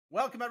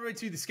Welcome everybody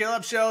to the Scale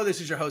Up Show.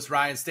 This is your host,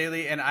 Ryan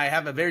Staley, and I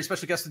have a very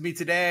special guest with me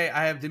today.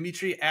 I have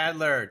Dmitri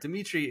Adler.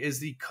 Dmitri is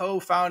the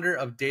co-founder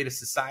of Data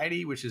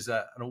Society, which is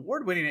an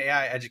award-winning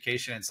AI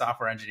education and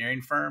software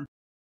engineering firm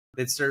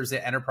that serves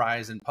the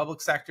enterprise and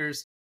public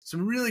sectors.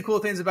 Some really cool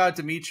things about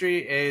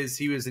Dmitri is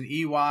he was an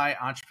EY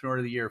Entrepreneur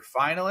of the Year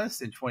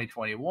finalist in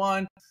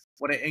 2021,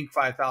 one of Inc.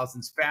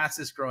 5000's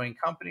fastest growing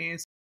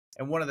companies,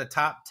 and one of the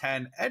top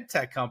 10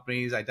 edtech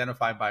companies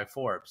identified by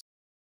Forbes.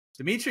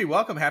 Dmitri,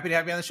 welcome. Happy to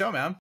have you on the show,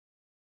 man.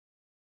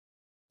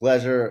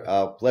 Pleasure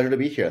to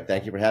be here.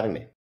 Thank you for having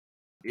me.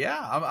 Yeah,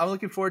 I'm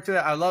looking forward to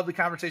it. I love the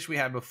conversation we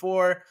had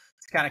before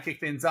to kind of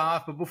kick things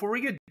off. But before we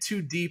get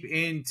too deep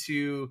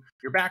into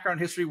your background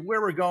history,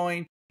 where we're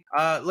going,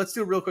 let's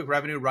do a real quick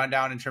revenue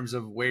rundown in terms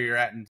of where you're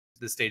at in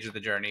the stage of the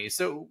journey.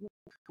 So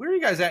where are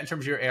you guys at in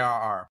terms of your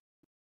ARR?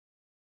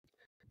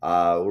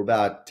 We're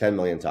about 10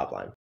 million top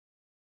line.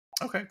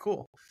 Okay,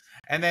 cool.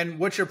 And then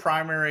what's your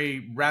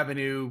primary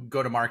revenue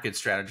go-to-market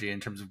strategy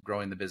in terms of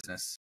growing the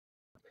business?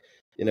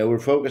 We're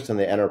focused on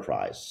the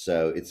enterprise.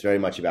 So it's very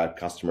much about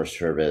customer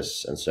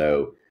service. And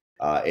so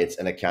it's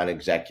an account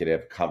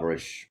executive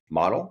coverage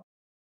model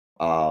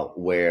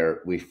where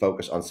we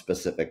focus on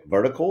specific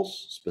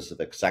verticals,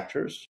 specific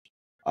sectors,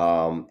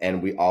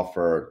 and we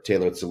offer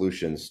tailored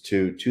solutions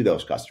to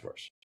those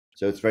customers.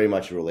 So it's very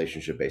much a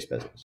relationship-based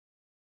business.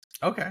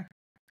 Okay.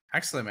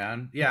 Excellent,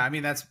 man. Yeah, I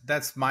mean,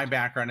 that's my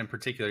background in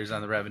particular is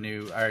on the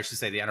revenue, or I should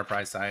say the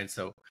enterprise side.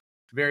 So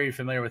very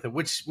familiar with it.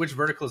 Which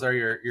verticals are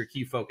your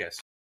key focus?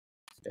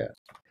 Yeah.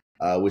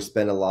 We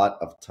spend a lot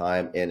of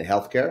time in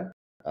healthcare,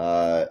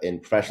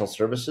 in professional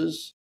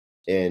services,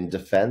 in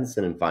defense,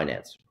 and in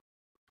finance.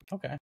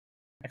 Okay.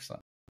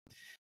 Excellent.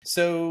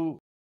 So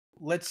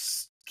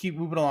let's keep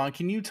moving along.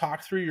 Can you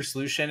talk through your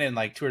solution in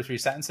like 2 or 3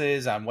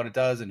 sentences on what it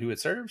does and who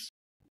it serves?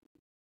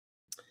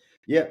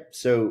 Yeah.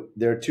 So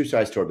there are two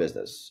sides to our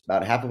business.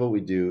 About half of what we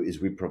do is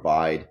we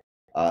provide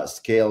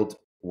scaled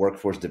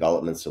workforce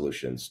development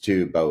solutions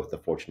to both the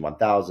Fortune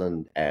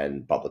 1000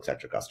 and public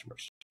sector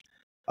customers.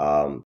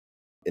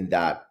 In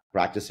that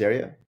practice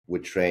area, we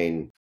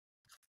train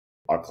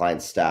our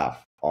client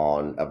staff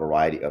on a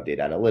variety of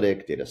data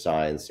analytic, data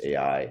science,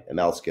 AI,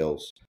 ML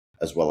skills,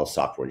 as well as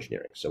software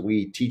engineering. So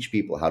we teach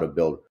people how to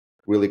build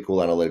really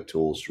cool analytic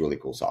tools, really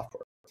cool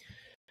software.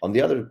 On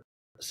the other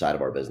side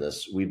of our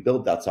business, we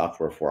build that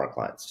software for our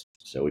clients.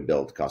 So we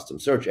build custom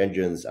search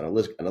engines,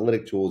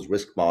 analytic tools,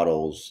 risk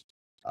models,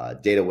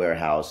 data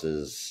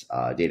warehouses,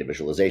 data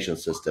visualization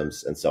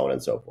systems, and so on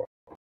and so forth.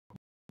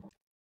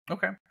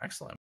 Okay,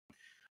 excellent.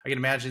 I can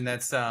imagine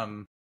that's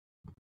well,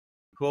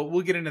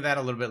 we'll get into that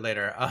a little bit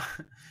later.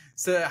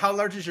 So how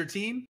large is your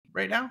team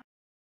right now?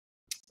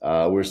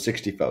 We're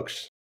 60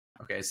 folks.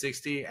 Okay,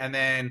 60. And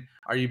then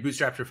are you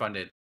bootstrapped or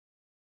funded?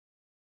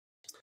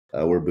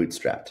 We're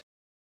bootstrapped.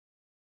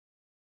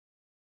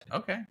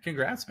 Okay,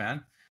 congrats,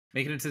 man.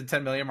 Making it to the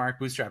 10 million mark,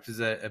 bootstrapped is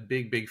a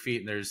big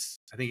feat. And there's,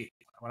 I think,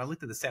 when I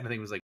looked at the stat, I think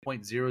it was like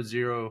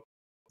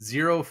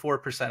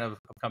 0.0004% of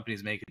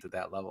companies make it to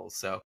that level.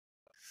 So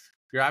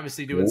you're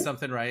obviously doing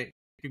something right.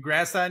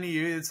 Congrats on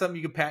you. It's something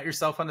you can pat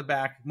yourself on the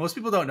back. Most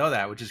people don't know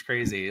that, which is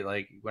crazy.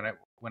 Like when I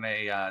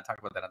talk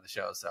about that on the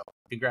show. So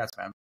congrats,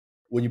 man.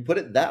 When you put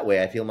it that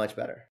way, I feel much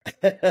better.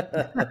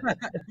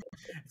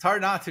 It's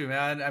hard not to,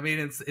 man. I mean,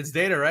 it's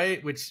data,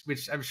 right? Which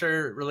I'm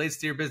sure relates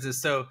to your business.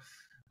 So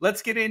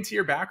let's get into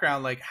your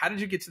background. Like, how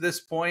did you get to this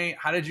point?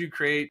 How did you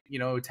create,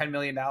 $10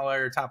 million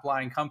top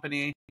line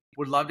company?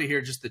 Would love to hear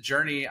just the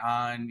journey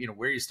on,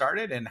 where you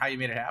started and how you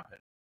made it happen.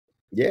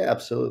 Yeah,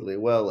 absolutely.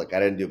 Well, I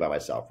didn't do it by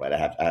myself, right?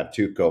 I have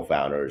two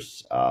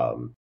co-founders,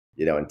 and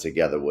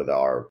together with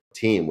our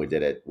team, we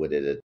did it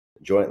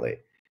jointly.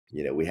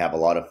 We have a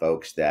lot of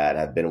folks that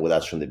have been with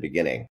us from the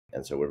beginning.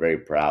 And so we're very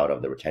proud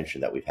of the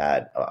retention that we've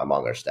had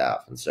among our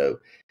staff. And so,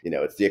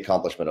 it's the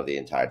accomplishment of the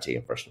entire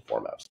team, first and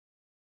foremost.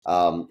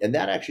 And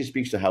that actually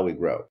speaks to how we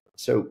grow.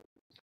 So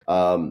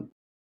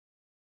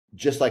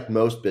just like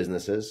most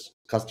businesses,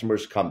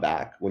 customers come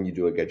back when you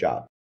do a good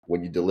job,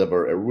 when you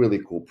deliver a really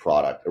cool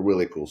product, a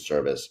really cool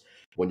service,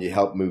 when you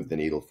help move the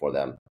needle for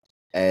them.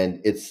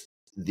 And it's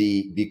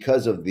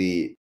because of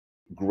the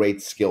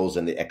great skills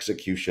and the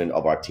execution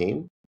of our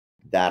team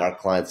that our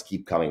clients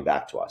keep coming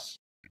back to us.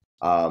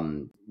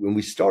 When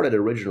we started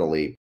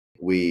originally,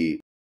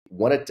 we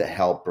wanted to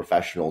help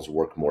professionals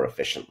work more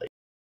efficiently.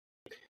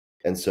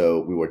 And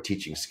so we were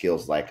teaching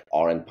skills like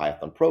R and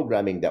Python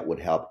programming that would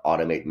help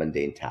automate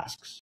mundane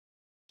tasks,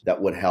 that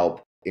would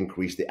help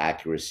increase the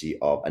accuracy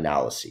of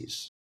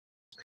analyses.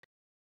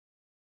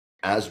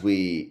 As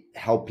we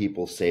help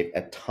people save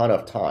a ton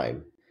of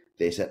time,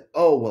 they said,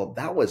 oh, well,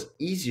 that was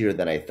easier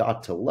than I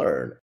thought to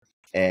learn.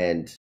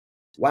 And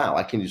wow,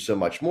 I can do so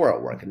much more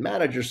at work. And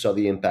managers saw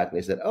the impact and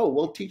they said, oh,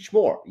 we'll teach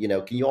more.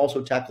 Can you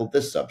also tackle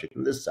this subject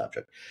and this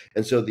subject?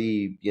 And so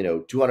the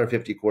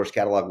 250 course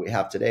catalog we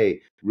have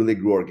today really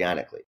grew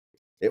organically.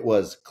 It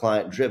was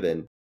client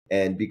driven.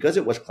 And because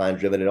it was client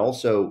driven, it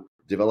also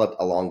developed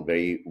along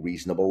very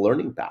reasonable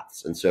learning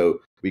paths. And so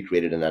we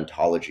created an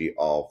anthology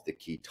of the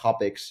key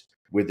topics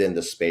within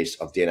the space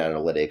of data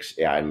analytics,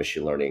 AI and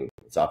machine learning,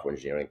 software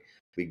engineering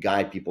We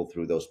guide people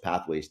through those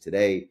pathways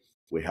today.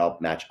 We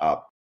help match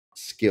up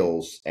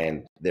skills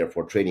and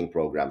therefore training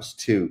programs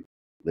to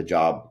the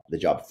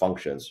job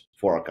functions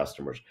for our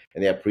customers,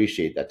 and they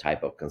appreciate that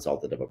type of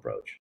consultative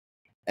approach.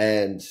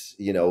 And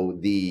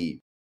the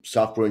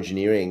software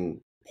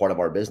engineering part of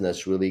our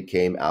business really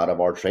came out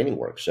of our training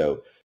work.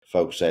 So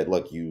folks said,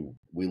 look,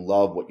 we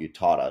love what you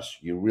taught us,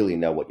 you really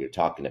know what you're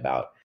talking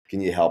about,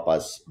 can you help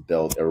us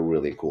build a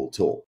really cool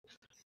tool?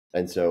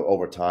 And so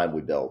over time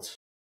we built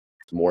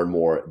more and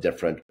more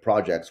different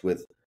projects,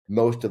 with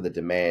most of the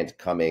demand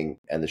coming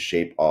in the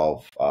shape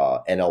of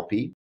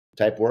NLP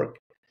type work.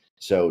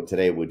 So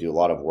today we do a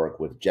lot of work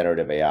with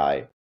generative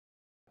AI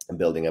and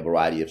building a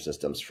variety of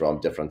systems, from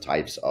different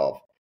types of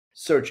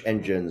search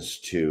engines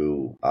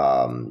to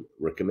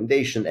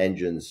recommendation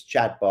engines,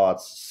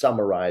 chatbots,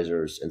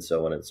 summarizers, and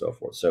so on and so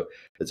forth. So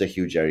it's a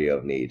huge area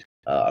of need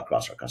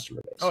across our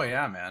customer base. Oh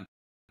yeah, man,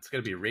 it's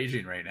gonna be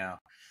raging right now.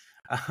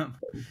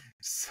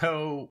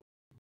 So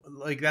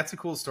like that's a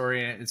cool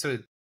story, and so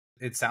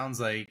it sounds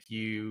like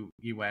you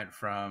went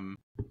from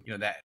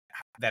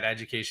that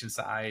education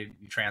side,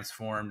 you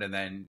transformed, and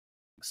then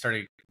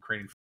started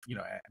creating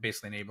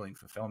basically enabling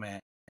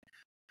fulfillment.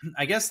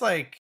 I guess,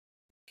 like,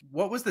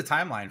 what was the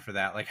timeline for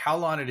that? Like, how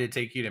long did it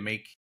take you to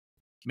make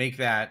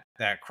that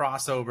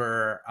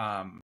crossover?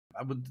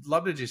 I would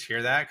love to just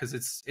hear that,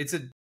 because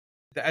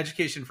the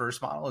education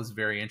first model is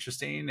very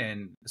interesting,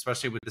 and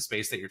especially with the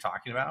space that you're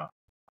talking about.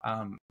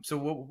 So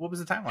what was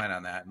the timeline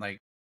on that? And like,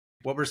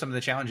 what were some of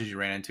the challenges you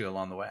ran into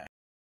along the way?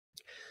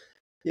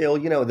 Yeah,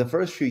 well, the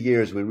first few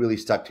years we really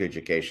stuck to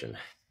education,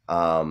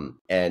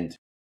 and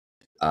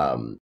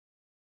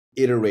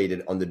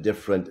iterated on the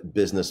different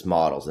business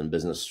models and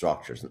business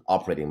structures and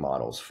operating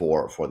models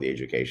for the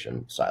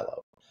education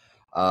silo.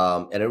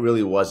 And it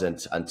really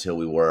wasn't until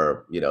we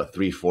were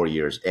 3-4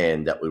 years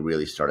in that we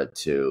really started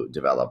to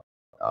develop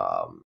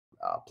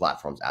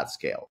platforms at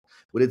scale.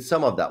 We did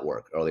some of that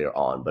work earlier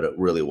on, but it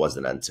really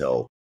wasn't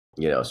until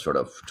sort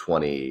of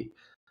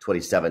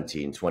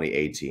 2017,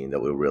 2018 that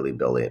we were really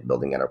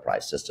building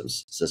enterprise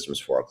systems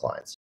for our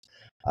clients.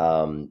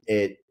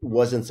 It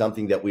wasn't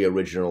something that we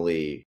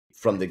originally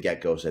from the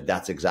get-go said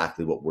that's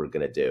exactly what we're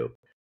going to do.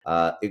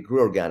 It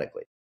grew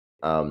organically,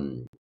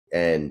 and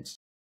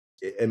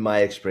in my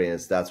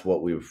experience, that's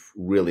what we've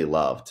really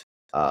loved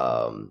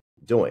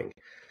doing.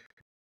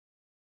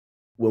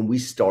 When we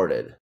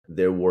started,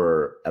 there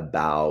were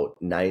about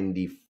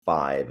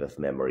 95, if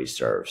memory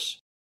serves,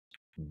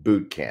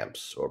 boot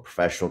camps or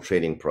professional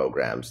training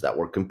programs that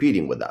were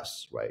competing with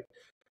us, right?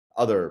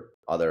 Other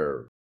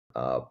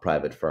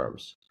private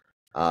firms.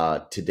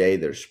 Today,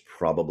 there's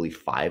probably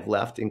 5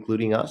 left,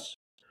 including us.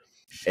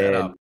 Shut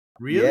up.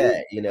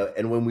 Really? Yeah,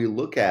 and when we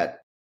look at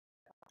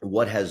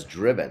what has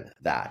driven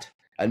that,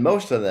 and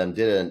most of them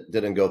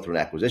didn't go through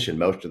an acquisition.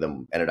 Most of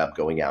them ended up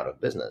going out of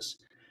business.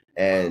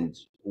 And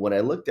when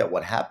I looked at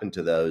what happened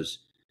to those,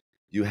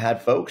 you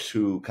had folks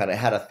who kind of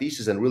had a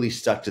thesis and really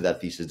stuck to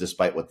that thesis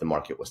despite what the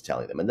market was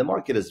telling them. And the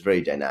market is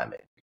very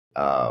dynamic.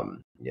 I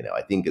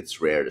think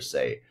it's rare to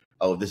say,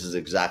 oh, this is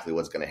exactly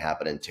what's going to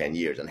happen in 10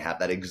 years and have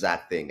that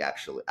exact thing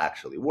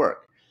actually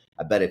work.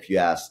 I bet if you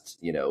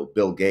asked,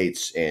 Bill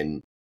Gates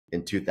in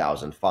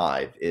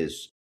 2005,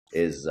 is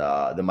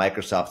the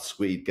Microsoft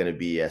suite going to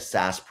be a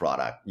SaaS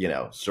product,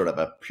 sort of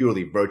a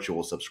purely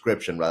virtual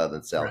subscription rather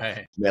than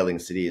mailing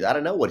CDs? I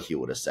don't know what he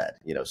would have said.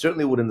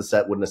 Certainly wouldn't have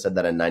said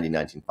that in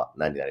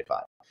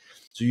 1995.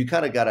 So you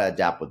kind of got to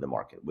adapt with the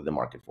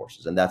market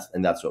forces, and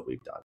that's what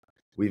we've done.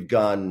 We've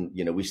gone,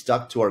 we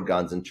stuck to our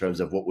guns in terms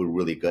of what we're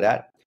really good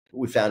at.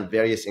 We found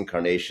various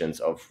incarnations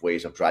of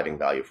ways of driving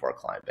value for our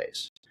client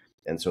base,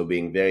 and so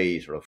being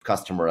very sort of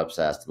customer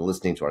obsessed and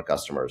listening to our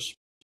customers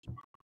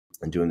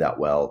and doing that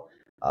well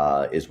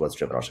is what's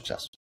driven our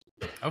success.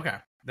 Okay,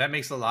 that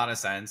makes a lot of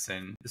sense,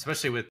 and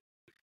especially with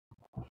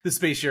the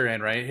space you're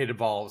in, right? It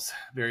evolves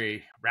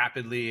very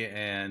rapidly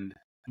and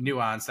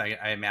nuanced,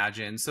 I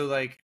imagine. So,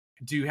 like,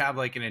 do you have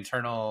like an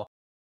internal,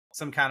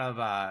 some kind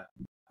of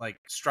like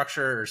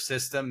structure or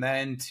system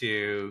then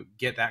to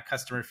get that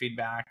customer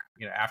feedback,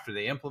 after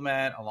they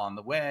implement along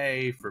the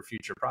way for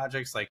future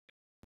projects? Like,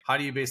 how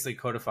do you basically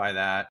codify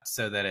that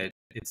so that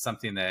it's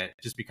something that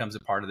just becomes a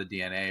part of the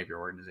DNA of your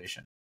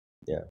organization?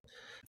 Yeah.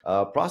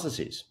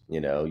 Processes,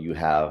 you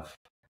have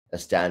a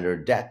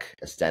standard deck,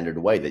 a standard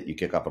way that you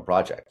kick off a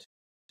project.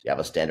 You have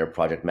a standard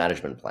project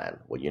management plan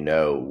where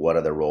what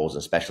are the roles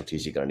and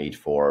specialties you're going to need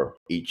for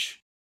each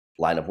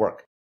line of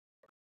work.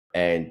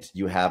 And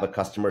you have a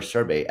customer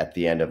survey at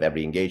the end of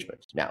every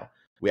engagement. Now,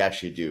 we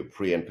actually do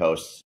pre and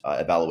post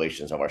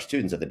evaluations of our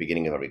students at the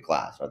beginning of every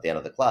class. Or at the end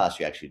of the class,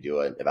 you actually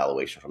do an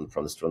evaluation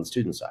from the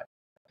student side.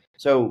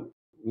 So,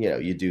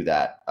 you do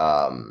that.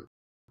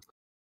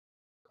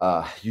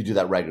 You do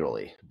that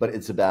regularly, but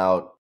it's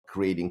about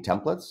creating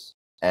templates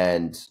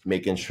and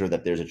making sure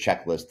that there's a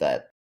checklist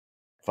that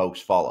folks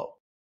follow.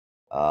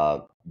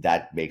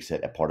 That makes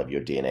it a part of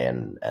your DNA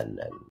and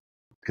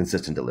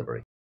consistent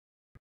delivery.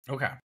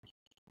 Okay.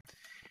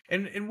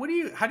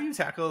 And how do you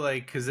tackle,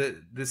 like, because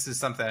this is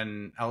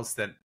something else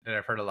that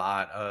I've heard a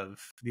lot of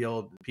the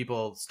old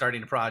people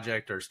starting a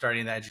project or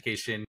starting the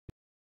education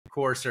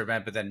course or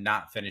event, but then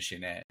not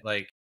finishing it.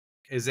 Like,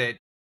 is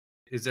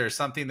there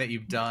something that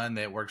you've done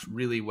that works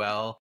really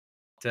well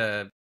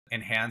to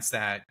enhance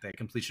that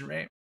completion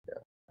rate?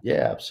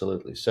 Yeah,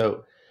 absolutely.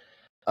 So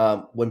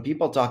when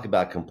people talk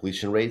about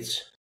completion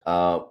rates,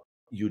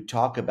 you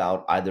talk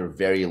about either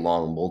very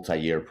long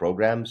multi-year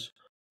programs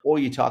or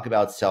you talk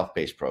about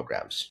self-paced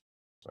programs.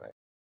 Right.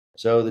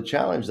 So the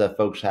challenge that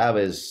folks have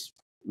is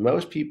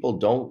most people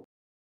don't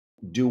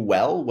do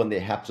well when they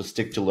have to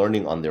stick to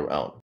learning on their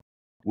own.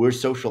 We're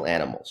social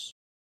animals.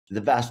 The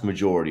vast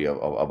majority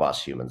of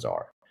us humans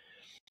are.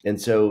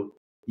 And so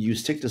you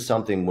stick to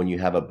something when you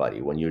have a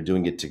buddy, when you're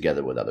doing it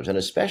together with others, and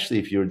especially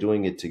if you're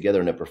doing it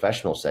together in a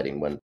professional setting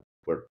when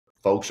where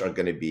folks are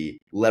going to be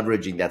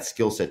leveraging that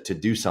skill set to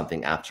do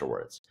something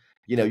afterwards.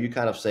 You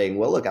kind of saying,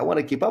 well, look, I want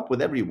to keep up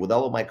with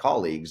all of my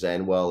colleagues,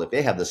 and well, if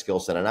they have the skill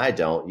set and I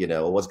don't,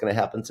 what's going to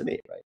happen to me,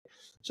 right?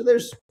 So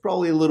there's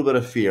probably a little bit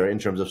of fear in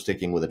terms of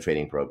sticking with a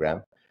training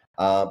program,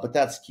 but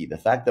that's key. The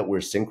fact that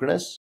we're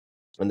synchronous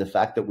and the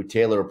fact that we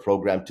tailor a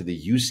program to the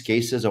use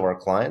cases of our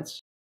clients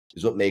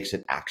is what makes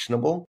it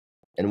actionable.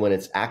 And when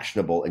it's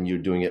actionable and you're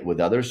doing it with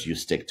others, you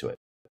stick to it.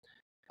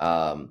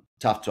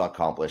 Tough to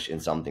accomplish in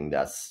something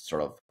that's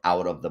sort of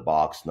out of the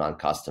box,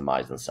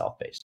 non-customized, and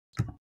self-paced.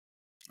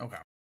 Okay,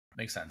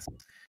 makes sense.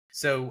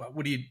 So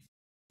what do you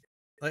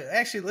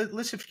actually,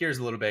 let's shift gears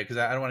a little bit, because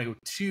I don't want to go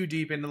too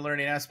deep into the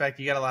learning aspect.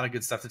 You got a lot of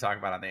good stuff to talk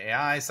about on the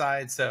AI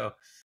side. So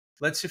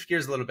let's shift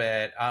gears a little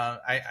bit.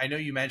 I know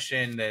you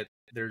mentioned that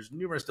there's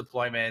numerous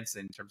deployments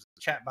in terms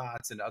of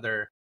chatbots and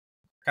other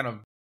kind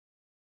of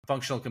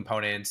functional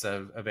components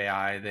of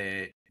AI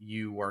that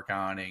you work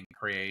on and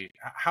create.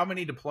 How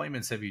many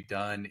deployments have you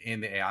done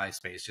in the AI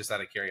space, just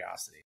out of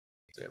curiosity?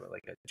 So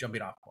like a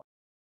jumping off point.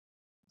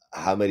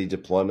 How many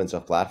deployments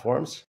of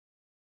platforms?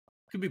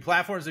 It could be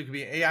platforms, it could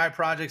be AI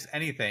projects,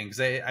 anything. Because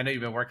I know you've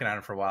been working on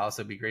it for a while,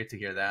 so it'd be great to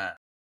hear that.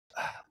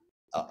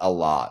 A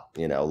lot.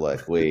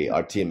 Look,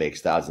 our team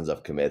makes thousands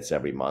of commits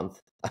every month,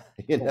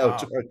 Wow.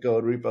 to our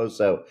code repo.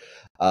 So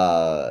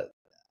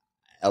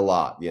a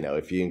lot,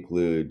 if you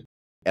include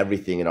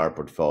everything in our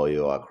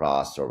portfolio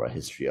across sort of a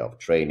history of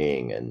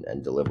training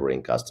and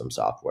delivering custom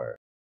software.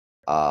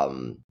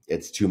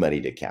 It's too many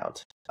to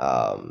count.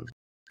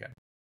 Okay.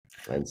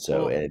 And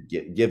so Well,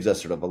 it gives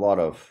us sort of a lot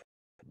of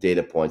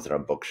data points in our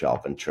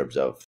bookshelf in terms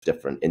of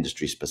different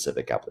industry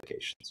specific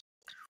applications.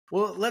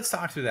 well, let's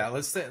talk through that.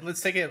 Let's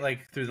take it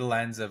like through the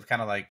lens of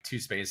kind of like two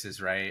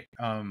spaces, right?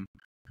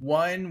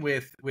 One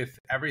with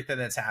everything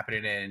that's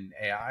happening in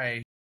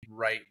AI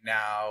right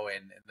now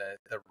and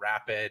the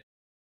rapid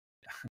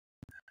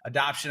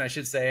adoption, I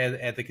should say,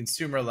 at the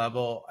consumer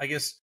level. I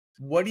guess,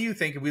 what do you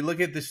think if we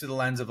look at this through the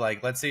lens of,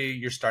 like, let's say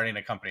you're starting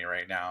a company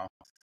right now?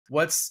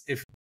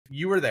 If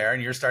you were there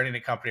and you're starting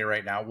a company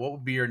right now, what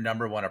would be your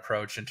number one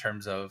approach in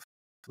terms of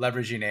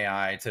leveraging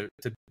AI to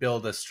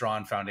build a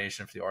strong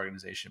foundation for the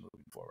organization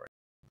moving forward?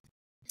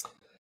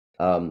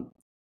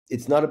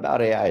 It's not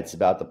about AI, it's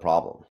about the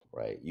problem,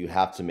 right? You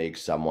have to make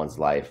someone's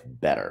life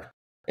better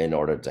in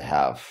order to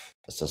have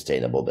a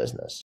sustainable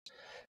business.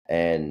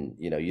 And,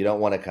 you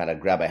don't want to kind of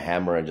grab a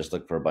hammer and just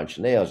look for a bunch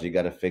of nails. You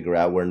got to figure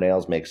out where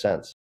nails make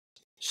sense.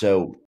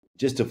 So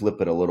just to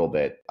flip it a little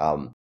bit,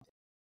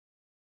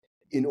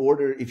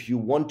 if you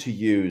want to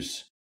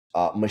use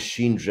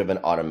machine-driven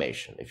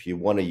automation, if you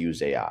want to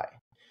use AI,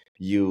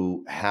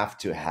 you have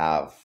to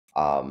have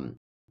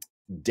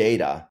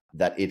data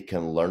that it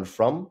can learn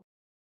from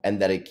and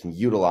that it can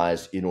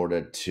utilize in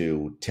order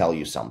to tell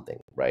you something,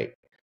 right?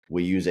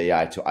 We use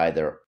AI to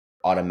either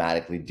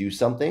automatically do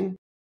something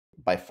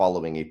by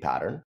following a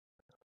pattern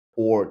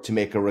or to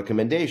make a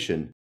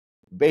recommendation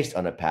based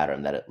on a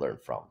pattern that it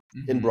learned from,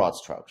 in broad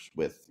strokes,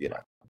 with,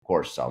 of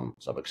course, some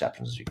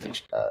exceptions, as you can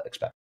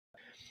expect.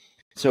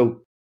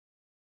 So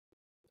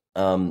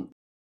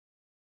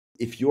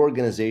if your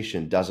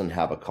organization doesn't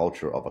have a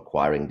culture of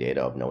acquiring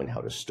data, of knowing how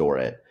to store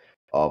it,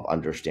 of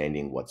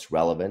understanding what's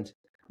relevant,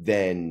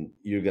 then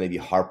you're going to be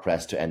hard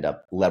pressed to end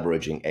up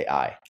leveraging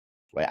AI,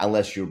 right?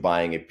 Unless you're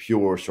buying a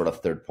pure sort of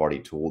third party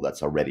tool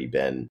that's already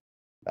been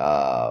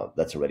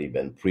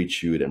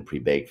pre-chewed and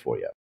pre-baked for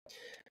you.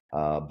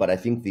 But I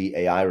think the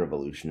AI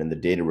revolution and the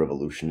data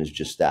revolution is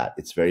just that.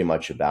 It's very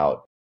much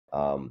about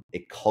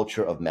a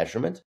culture of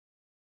measurement,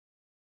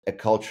 a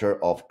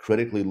culture of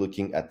critically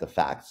looking at the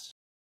facts,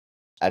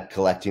 at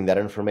collecting that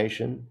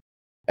information,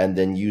 and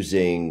then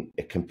using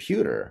a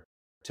computer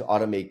to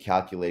automate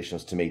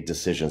calculations to make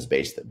decisions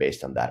based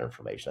on that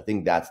information. I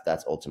think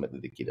that's ultimately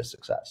the key to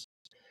success.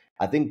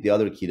 I think the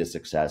other key to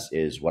success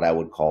is what I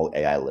would call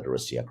AI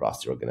literacy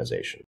across the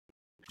organization.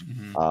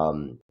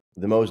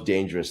 The most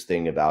dangerous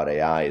thing about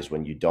AI is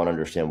when you don't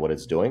understand what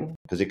it's doing,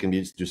 because it can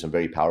do some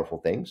very powerful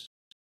things.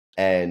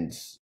 And,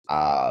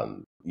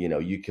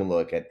 you can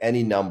look at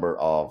any number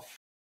of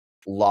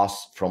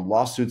from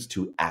lawsuits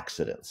to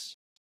accidents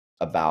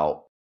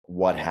about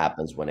what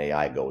happens when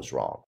AI goes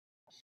wrong.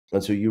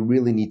 And so you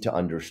really need to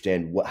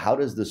understand how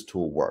does this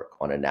tool work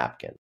on a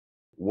napkin?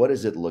 what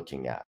is it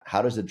looking at?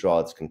 How does it draw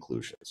its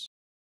conclusions?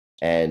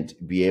 And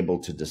be able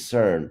to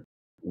discern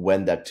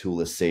when that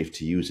tool is safe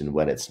to use and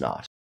when it's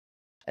not.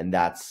 And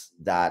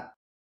that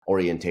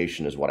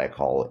orientation is what I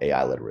call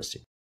AI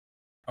literacy.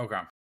 Okay.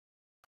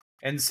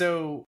 And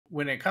so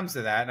when it comes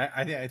to that,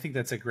 I think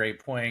that's a great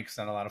point, because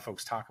not a lot of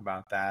folks talk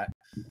about that.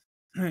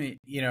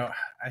 You know,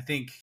 I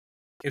think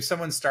if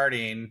someone's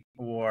starting,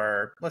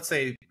 or let's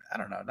say, I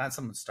don't know, not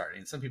someone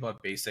starting, some people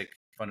have basic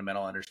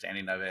fundamental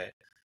understanding of it.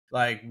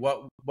 Like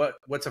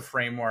what's a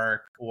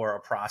framework or a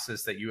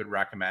process that you would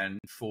recommend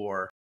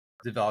for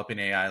developing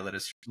AI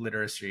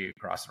literacy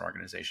across an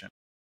organization?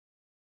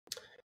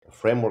 A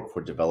framework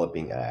for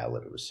developing AI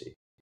literacy.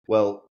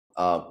 Well,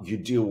 you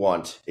do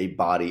want a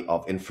body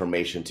of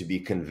information to be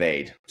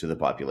conveyed to the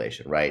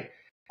population, right?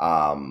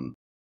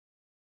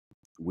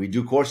 We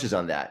do courses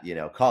on that.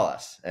 Call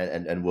us,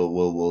 and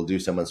we'll do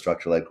some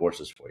instructor-led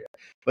courses for you.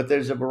 But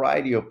there's a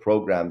variety of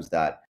programs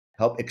that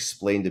help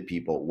explain to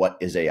people what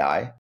is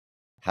AI,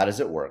 how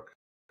does it work,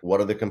 what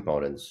are the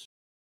components,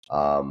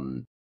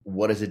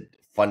 what is it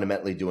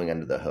fundamentally doing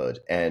under the hood,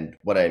 and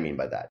what do I mean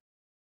by that?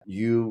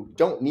 You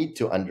don't need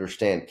to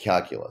understand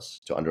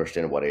calculus to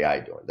understand what AI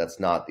is doing. That's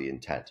not the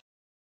intent.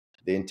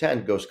 The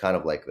intent goes kind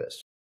of like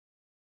this.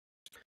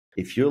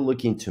 If you're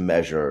looking to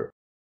measure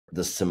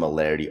the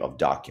similarity of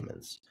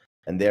documents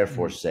and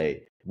therefore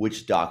say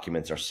which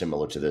documents are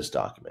similar to this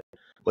document,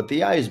 what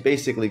the AI is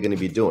basically going to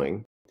be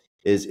doing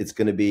is it's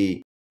going to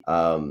be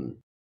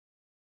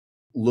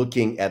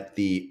looking at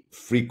the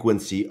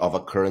frequency of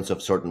occurrence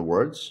of certain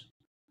words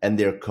and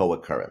their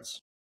co-occurrence.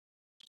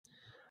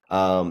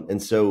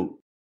 And so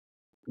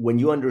when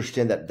you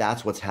understand that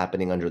that's what's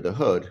happening under the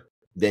hood,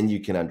 then you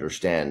can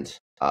understand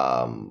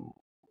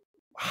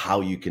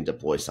how you can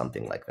deploy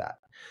something like that.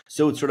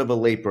 So it's sort of a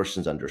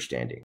layperson's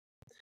understanding.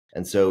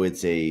 And so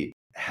it's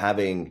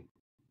having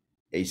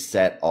a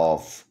set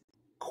of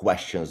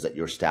questions that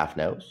your staff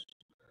knows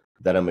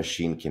that a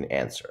machine can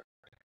answer.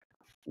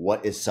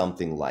 What is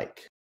something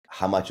like?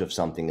 How much of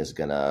something is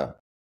going to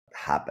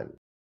happen?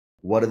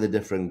 What are the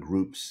different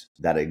groups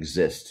that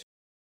exist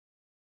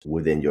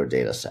within your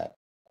data set?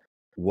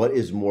 What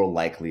is more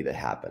likely to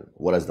happen?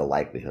 What is the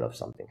likelihood of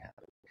something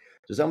happening?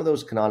 So some of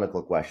those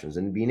canonical questions,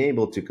 and being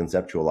able to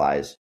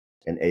conceptualize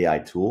an AI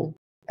tool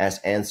as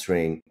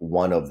answering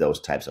one of those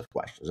types of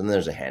questions. And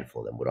there's a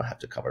handful of them. We don't have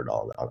to cover it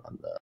all on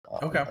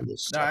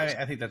this. No,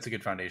 I think that's a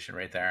good foundation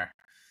right there.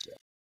 Yeah.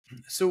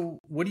 So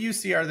what do you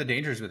see are the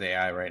dangers with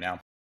AI right now?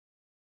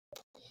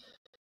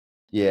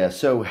 Yeah,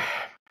 so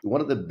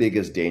one of the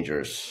biggest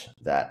dangers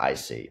that I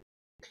see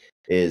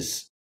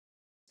is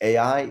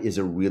AI is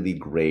a really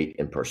great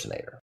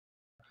impersonator.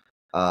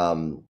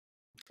 And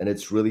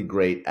it's really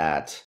great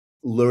at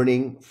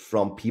learning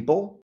from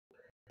people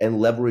and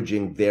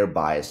leveraging their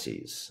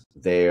biases,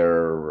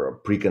 their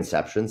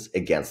preconceptions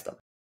against them.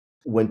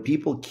 When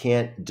people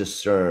can't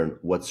discern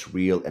what's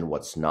real and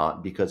what's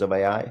not because of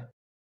AI,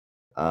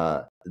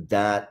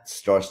 that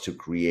starts to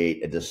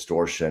create a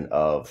distortion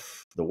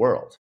of the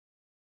world.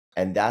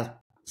 And that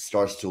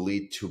starts to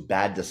lead to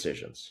bad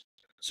decisions.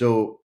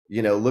 So,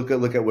 look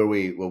at where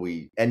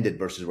we ended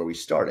versus where we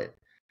started.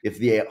 If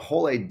the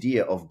whole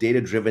idea of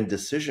data-driven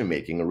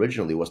decision-making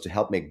originally was to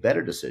help make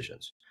better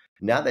decisions,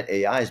 now that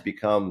AI has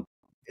become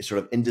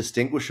sort of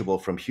indistinguishable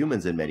from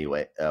humans in many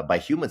ways, by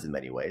humans in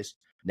many ways,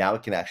 now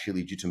it can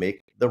actually lead you to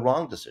make the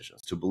wrong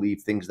decisions, to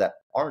believe things that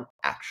aren't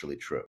actually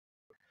true.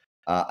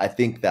 I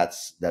think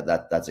that's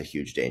a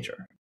huge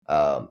danger.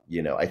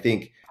 I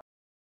think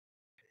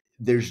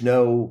there's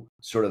no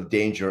sort of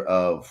danger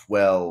of,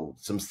 well,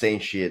 some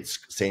sentient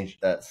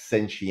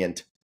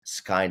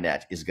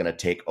Skynet is going to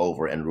take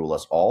over and rule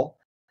us all.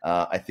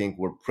 I think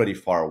we're pretty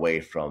far away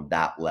from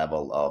that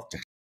level of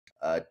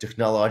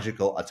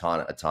technological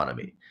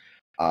autonomy,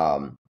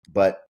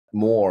 but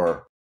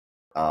more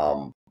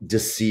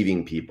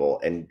deceiving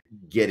people and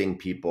getting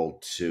people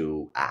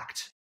to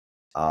act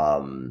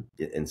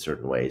in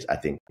certain ways. I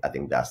think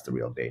that's the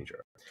real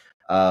danger.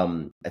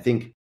 I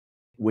think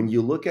when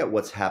you look at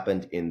what's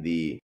happened in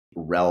the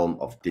realm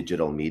of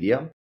digital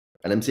media,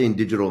 and I'm saying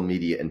digital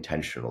media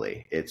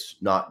intentionally, it's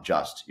not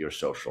just your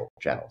social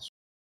channels.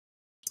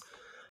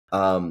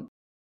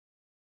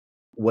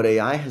 What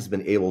AI has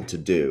been able to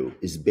do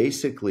is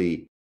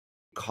basically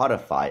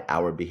codify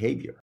our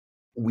behavior.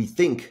 We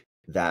think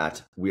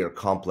that we are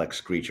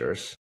complex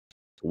creatures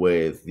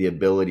with the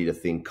ability to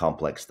think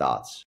complex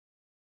thoughts.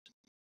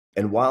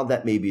 And while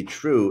that may be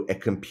true, a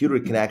computer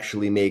can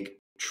actually make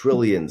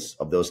trillions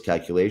of those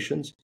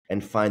calculations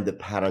and find the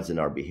patterns in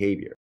our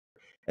behavior.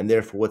 And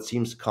therefore, what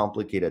seems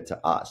complicated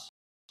to us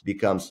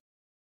becomes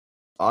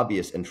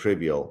obvious and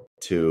trivial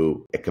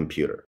to a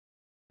computer.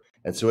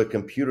 And so a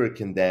computer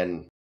can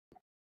then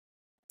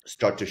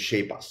start to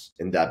shape us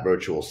in that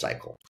virtual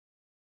cycle.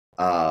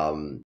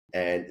 And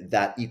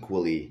that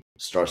equally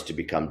starts to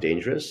become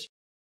dangerous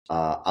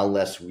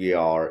unless we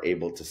are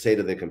able to say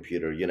to the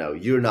computer,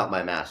 you're not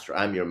my master,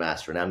 I'm your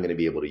master, and I'm going to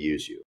be able to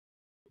use you.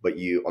 But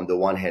you, on the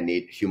one hand,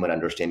 need human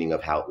understanding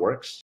of how it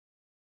works.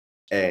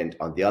 And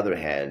on the other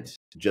hand,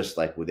 just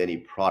like with any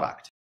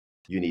product,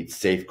 you need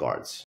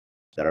safeguards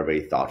that are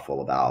very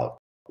thoughtful about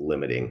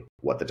limiting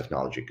what the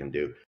technology can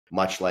do,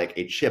 much like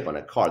a chip on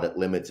a car that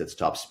limits its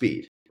top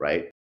speed,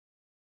 right?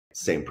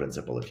 Same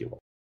principle, if you will.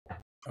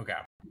 Okay.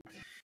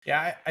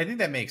 Yeah, I think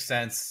that makes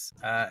sense.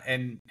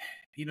 And,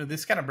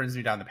 this kind of brings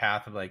me down the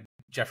path of like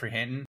Jeffrey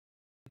Hinton,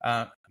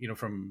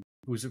 from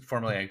who's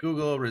formerly at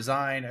Google,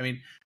 resigned. I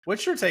mean,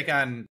 what's your take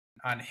on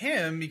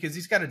him? Because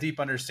he's got a deep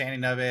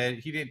understanding of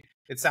it.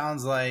 It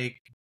sounds like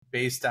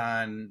based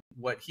on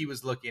what he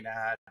was looking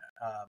at,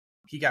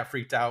 he got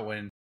freaked out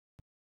when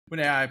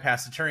AI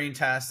passed the Turing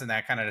test, and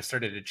that kind of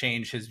started to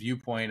change his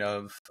viewpoint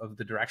of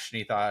the direction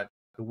he thought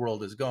the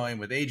world is going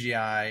with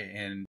AGI.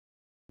 And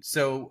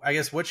so I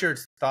guess what's your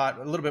thought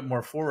a little bit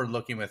more forward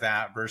looking with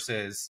that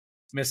versus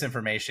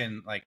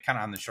misinformation, like kind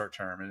of on the short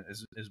term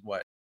is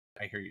what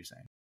I hear you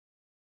saying.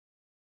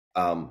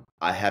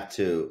 I have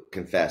to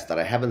confess that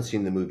I haven't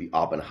seen the movie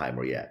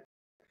Oppenheimer yet.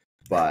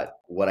 But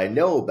what I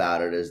know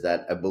about it is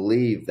that I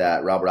believe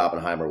that Robert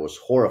Oppenheimer was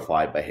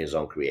horrified by his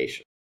own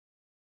creation.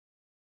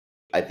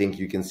 I think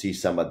you can see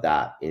some of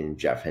that in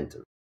Jeff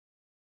Hinton.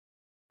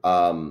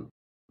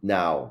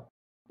 Now,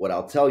 what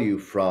I'll tell you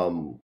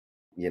from,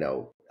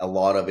 a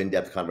lot of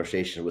in-depth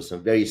conversation with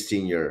some very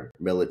senior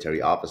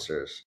military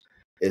officers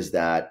is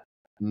that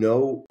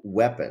no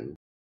weapon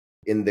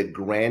in the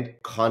grand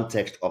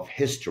context of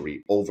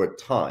history over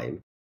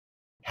time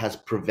has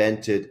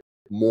prevented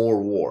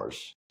more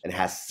wars and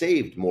has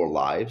saved more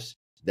lives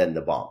than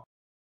the bomb,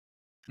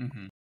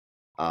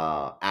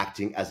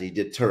 acting as a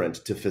deterrent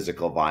to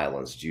physical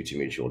violence due to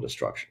mutual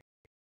destruction.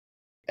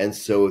 And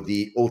so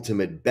the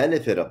ultimate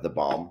benefit of the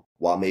bomb,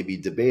 while maybe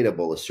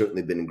debatable, has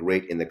certainly been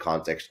great in the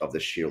context of the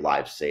sheer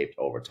lives saved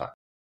over time.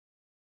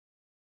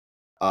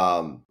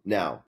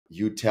 Now,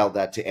 you tell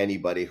that to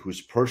anybody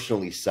who's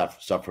personally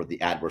suffered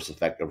the adverse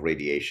effect of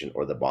radiation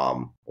or the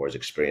bomb or has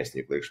experienced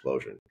nuclear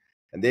explosion,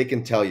 and they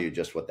can tell you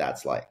just what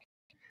that's like.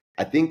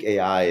 I think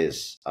AI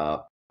is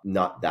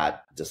not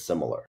that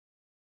dissimilar.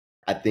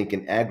 I think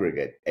in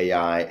aggregate,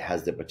 AI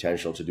has the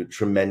potential to do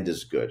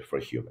tremendous good for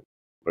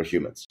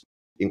humans,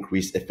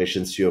 increase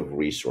efficiency of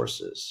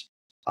resources,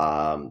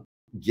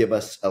 give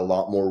us a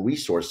lot more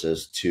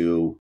resources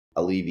to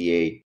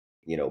alleviate,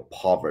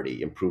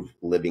 poverty, improve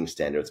living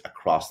standards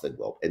across the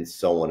globe, and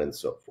so on and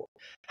so forth.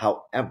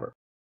 However,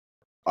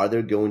 are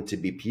there going to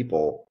be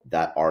people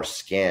that are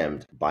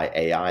scammed by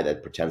AI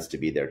that pretends to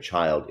be their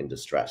child in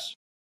distress?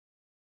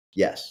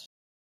 Yes.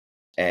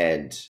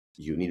 And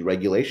you need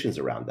regulations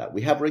around that.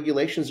 We have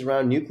regulations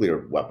around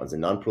nuclear weapons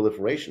and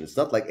non-proliferation. It's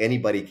not like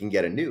anybody can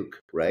get a nuke,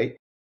 right?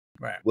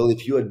 Right. Well,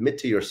 if you admit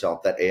to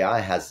yourself that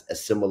AI has a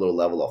similar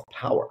level of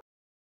power,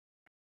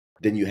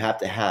 then you have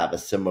to have a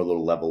similar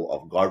level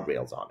of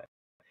guardrails on it.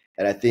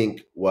 And I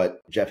think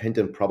what Jeff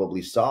Hinton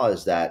probably saw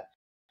is that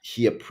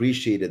he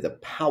appreciated the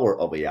power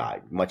of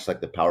AI, much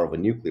like the power of a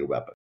nuclear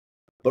weapon,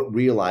 but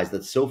realized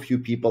that so few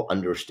people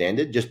understand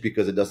it just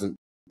because it doesn't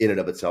in and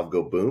of itself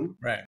go boom.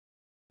 Right.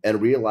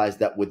 And realized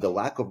that with the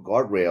lack of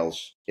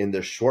guardrails in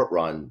the short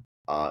run,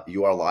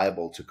 you are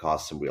liable to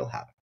cause some real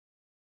havoc.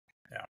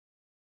 Yeah.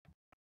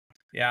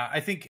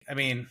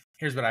 Yeah.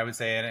 Here's what I would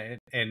say.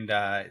 And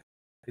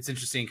it's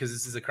interesting because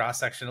this is a cross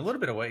section, a little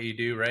bit of what you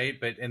do, right?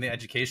 But in the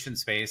education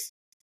space,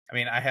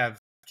 I have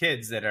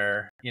kids that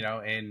are,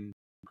 in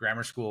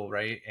grammar school,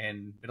 right?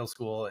 And middle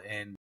school.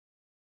 And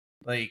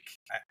like,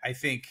 I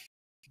think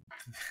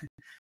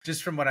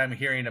just from what I'm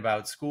hearing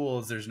about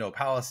schools, there's no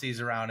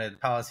policies around it. The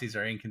policies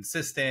are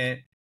inconsistent.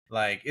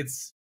 Like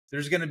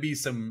there's going to be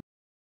some,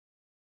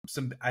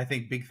 I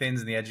think, big things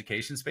in the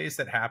education space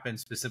that happen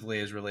specifically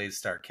as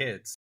relates to our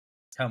kids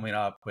coming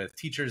up with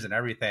teachers and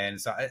everything.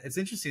 So it's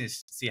interesting to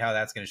see how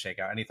that's going to shake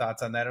out. Any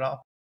thoughts on that at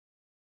all?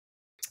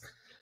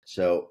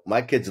 So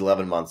my kid's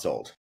 11 months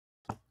old.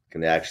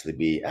 He's going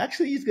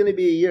to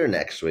be a year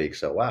next week.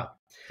 So wow.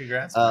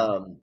 Congrats.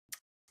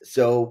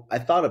 So I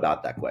thought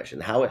about that question.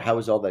 How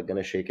is all that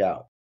going to shake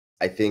out?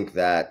 I think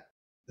that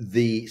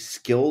the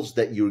skills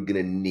that you're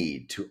going to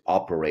need to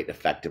operate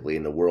effectively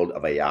in the world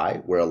of AI,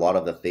 where a lot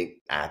of the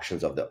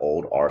actions of the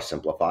old are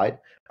simplified,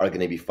 are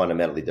going to be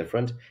fundamentally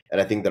different.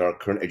 And I think that our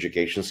current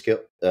education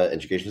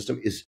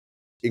system is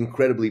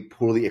incredibly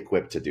poorly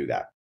equipped to do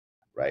that,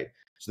 right?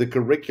 So the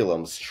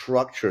curriculum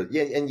structure,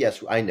 and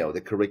yes, I know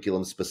the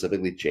curriculum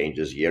specifically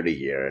changes year to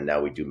year, and now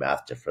we do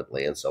math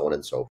differently and so on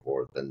and so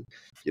forth. And,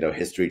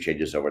 history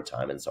changes over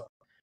time and so on.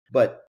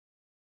 But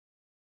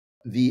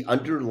the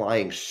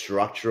underlying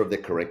structure of the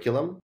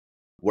curriculum,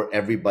 where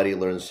everybody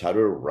learns how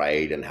to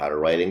write and how to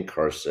write in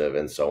cursive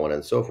and so on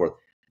and so forth,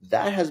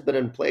 that has been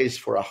in place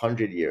for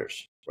 100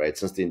 years, right?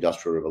 Since the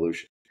Industrial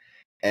Revolution.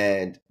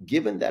 And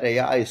given that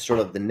AI is sort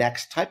of the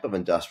next type of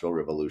industrial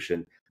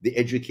revolution, the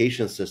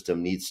education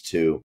system needs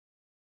to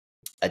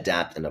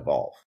adapt and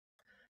evolve.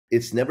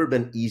 It's never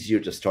been easier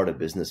to start a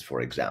business,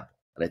 for example.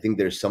 And I think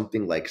there's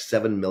something like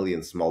 7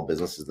 million small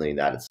businesses in the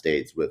United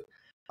States with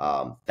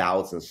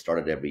thousands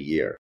started every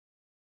year.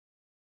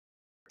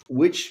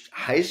 Which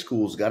high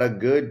school's got a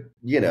good,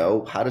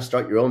 how to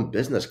start your own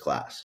business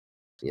class?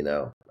 I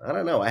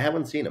don't know. I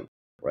haven't seen them,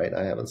 right?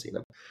 I haven't seen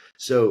them.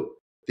 So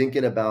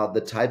thinking about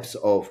the types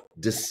of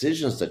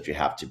decisions that you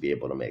have to be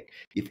able to make.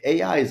 If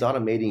AI is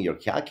automating your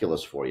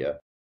calculus for you,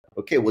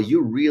 okay, well,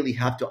 you really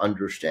have to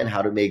understand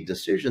how to make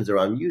decisions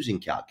around using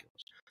calculus.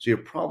 So your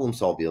problem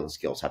solving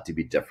skills have to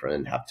be different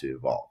and have to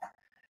evolve.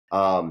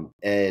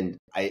 And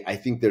I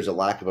think there's a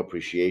lack of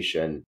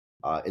appreciation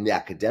in the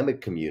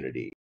academic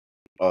community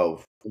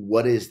of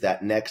what is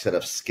that next set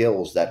of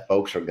skills that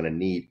folks are going to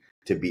need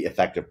to be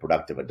effective,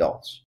 productive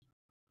adults.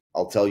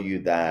 I'll tell you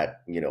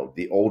that,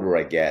 the older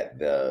I get,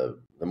 the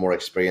more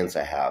experience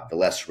I have, the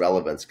less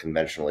relevance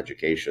conventional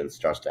education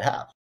starts to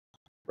have,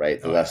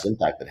 right? The less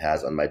impact it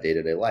has on my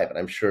day-to-day life. And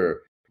I'm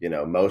sure,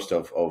 most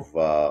of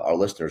our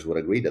listeners would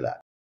agree to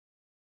that.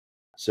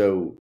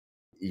 So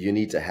you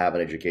need to have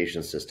an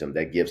education system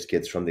that gives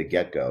kids from the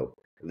get-go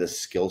the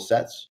skill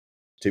sets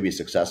to be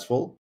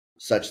successful,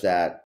 such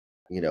that,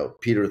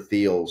 Peter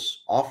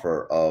Thiel's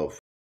offer of,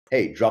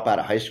 hey, drop out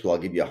of high school, I'll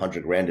give you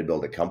 $100,000 to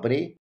build a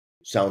company,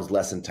 sounds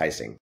less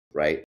enticing,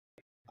 right?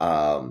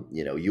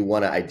 You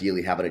want to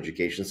ideally have an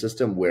education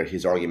system where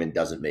his argument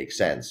doesn't make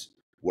sense.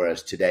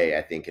 Whereas today,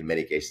 I think in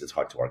many cases, it's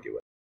hard to argue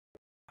with.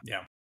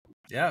 Yeah.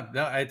 Yeah.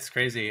 No, it's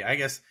crazy, I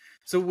guess.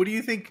 So what do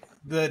you think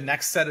the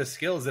next set of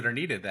skills that are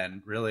needed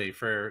then, really,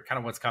 for kind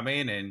of what's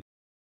coming and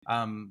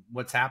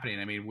what's happening?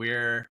 I mean,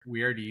 where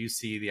do you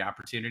see the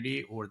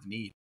opportunity or the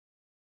need?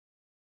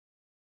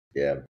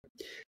 Yeah.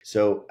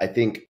 So I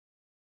think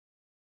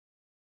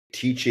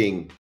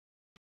teaching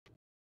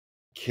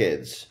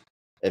kids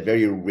a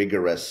very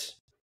rigorous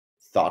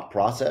thought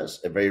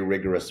process, a very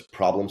rigorous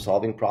problem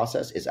solving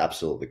process is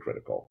absolutely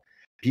critical.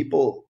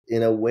 People,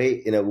 in a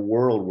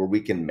world where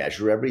we can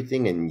measure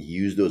everything and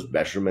use those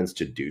measurements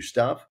to do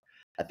stuff,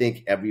 I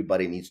think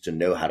everybody needs to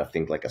know how to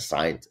think like a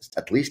scientist,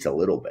 at least a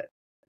little bit.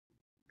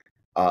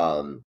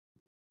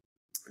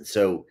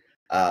 So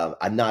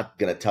I'm not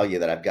going to tell you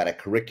that I've got a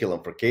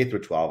curriculum for K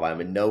through 12.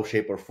 I'm in no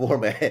shape or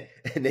form an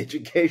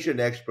education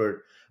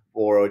expert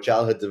or a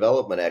childhood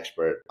development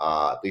expert,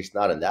 at least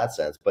not in that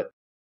sense. But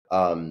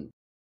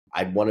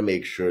I want to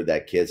make sure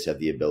that kids have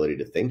the ability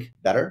to think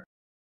better.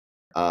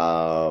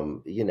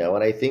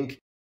 And I think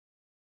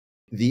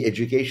the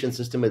education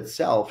system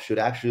itself should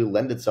actually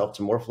lend itself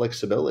to more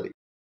flexibility.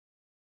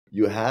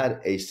 You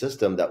had a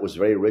system that was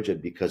very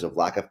rigid because of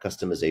lack of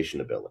customization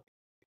ability.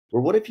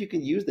 Or what if you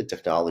can use the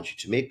technology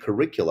to make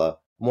curricula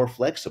more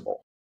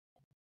flexible?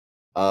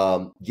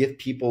 Give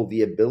people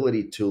the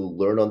ability to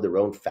learn on their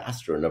own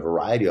faster in a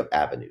variety of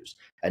avenues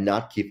and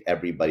not keep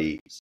everybody,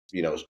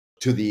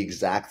 to the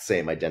exact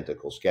same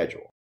identical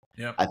schedule.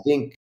 Yeah. I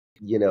think,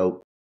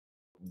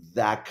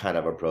 that kind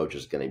of approach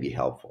is going to be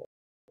helpful.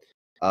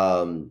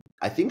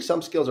 I think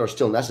some skills are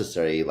still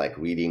necessary, like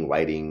reading,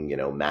 writing,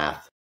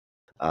 math.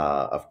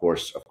 Of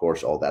course,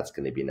 all that's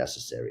going to be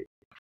necessary.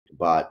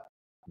 But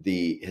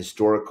the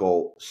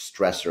historical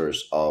stressors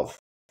of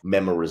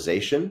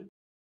memorization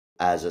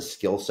as a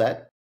skill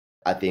set,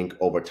 I think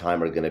over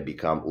time are going to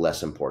become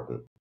less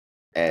important.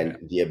 And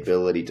the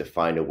ability to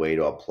find a way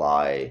to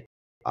apply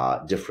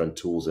different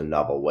tools in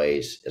novel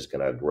ways is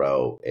going to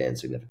grow in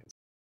significance.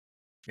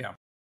 Yeah,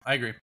 I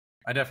agree.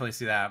 I definitely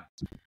see that.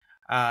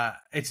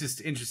 It's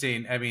just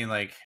interesting. I mean,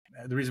 like,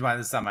 the reason why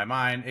this is on my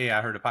mind, A,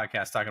 I heard a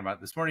podcast talking about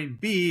it this morning.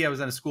 B, I was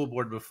on a school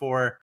board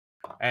before,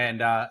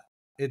 and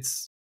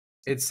it's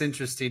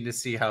interesting to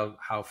see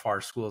how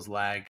far schools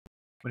lag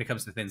when it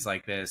comes to things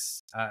like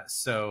this.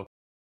 So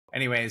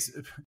anyways,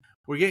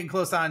 we're getting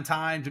close on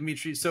time,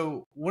 Dmitri.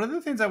 So one of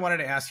the things I wanted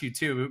to ask you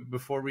too,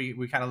 before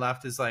we kind of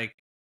left, is like,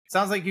 it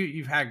sounds like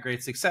you've had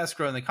great success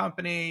growing the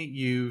company.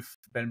 You've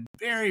been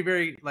very,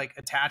 very like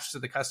attached to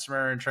the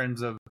customer in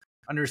terms of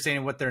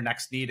understanding what their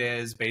next need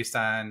is based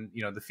on,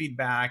 the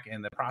feedback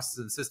and the processes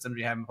and systems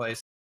you have in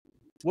place.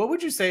 What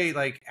would you say,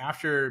 like,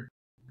 after,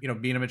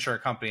 being a mature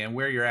company and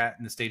where you're at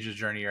in the stage of the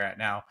journey you're at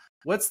now,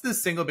 what's the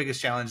single biggest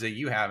challenge that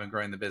you have in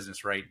growing the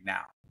business right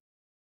now?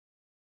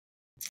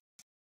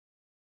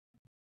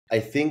 I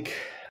think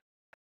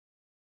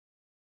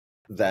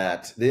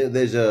that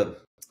there's a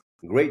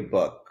great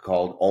book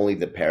called Only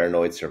the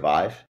Paranoid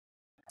Survive.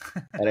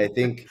 And I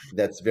think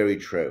that's very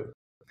true.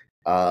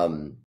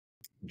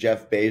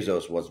 Jeff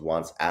Bezos was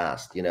once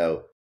asked,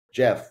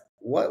 Jeff,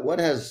 what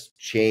has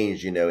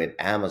changed, in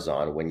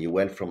Amazon when you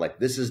went from like,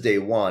 this is day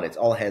one, it's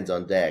all hands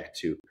on deck,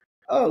 to,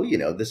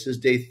 this is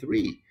day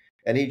 3.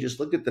 And he just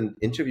looked at the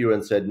interviewer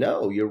and said,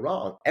 no, you're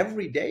wrong.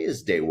 Every day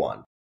is day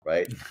one,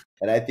 right?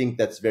 And I think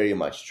that's very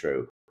much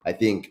true. I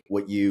think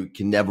what you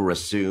can never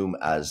assume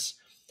as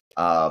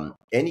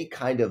any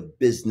kind of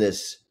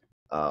business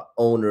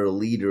owner,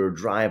 leader,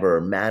 driver,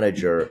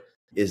 manager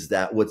is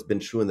that what's been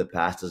true in the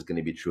past is going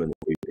to be true in the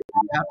future.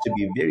 You have to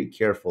be very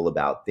careful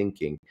about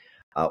thinking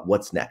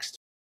what's next.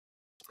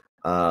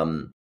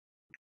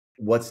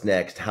 What's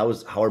next? How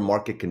are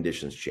market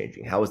conditions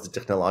changing? How is the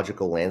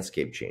technological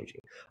landscape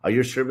changing? Are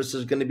your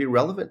services going to be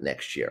relevant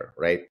next year,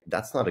 right?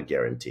 That's not a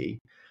guarantee.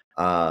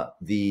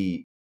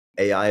 The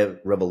AI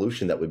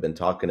revolution that we've been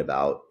talking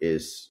about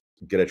is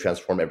going to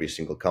transform every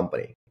single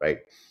company, right?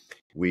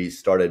 We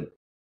started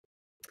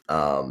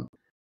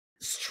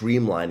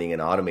streamlining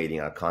and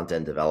automating our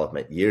content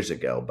development years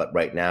ago, but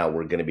right now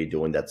we're going to be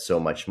doing that so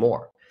much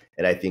more.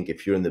 And I think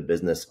if you're in the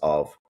business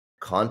of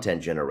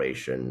content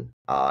generation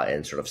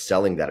and sort of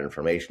selling that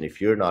information,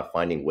 if you're not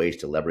finding ways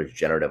to leverage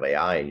generative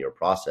AI in your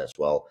process,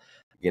 well,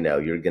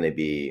 you're going to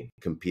be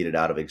competed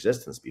out of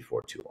existence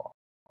before too long.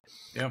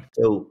 Yeah.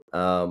 So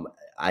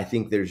I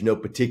think there's no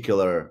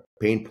particular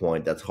pain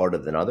point that's harder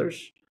than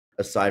others,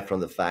 aside from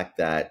the fact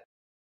that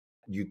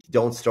you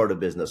don't start a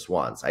business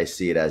once. I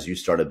see it as you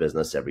start a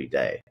business every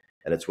day,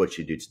 and it's what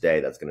you do today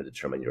that's going to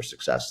determine your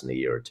success in a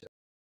year or two.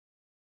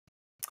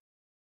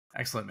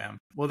 Excellent, man.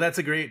 Well, that's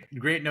a great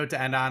note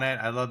to end on it.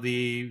 I love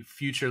the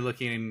future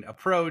looking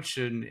approach,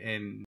 and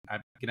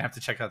I'm going to have to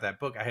check out that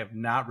book. I have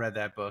not read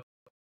that book,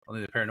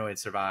 Only the Paranoid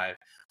Survive.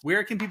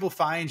 Where can people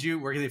find you?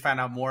 Where can they find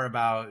out more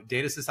about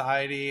Data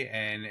Society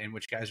and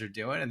what you guys are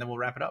doing? And then we'll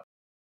wrap it up.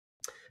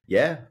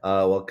 Yeah.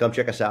 Well, come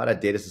check us out at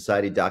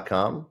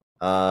datasociety.com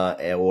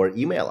or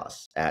email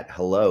us at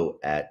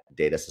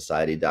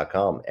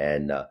hello@datasociety.com.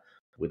 And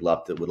we'd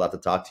love to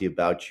talk to you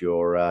about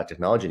your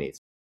technology needs.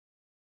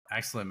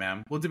 Excellent,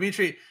 man. Well,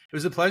 Dmitri, it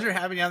was a pleasure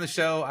having you on the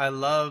show. I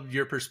love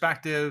your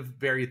perspective,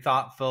 very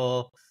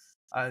thoughtful,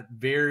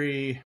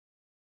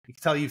 you can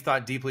tell you've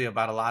thought deeply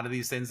about a lot of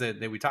these things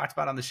that we talked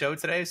about on the show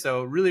today.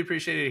 So really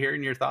appreciated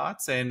hearing your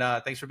thoughts, and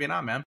thanks for being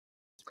on, man.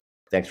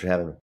 Thanks for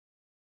having me.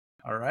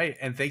 All right.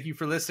 And thank you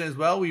for listening as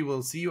well. We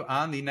will see you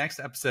on the next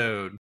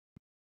episode.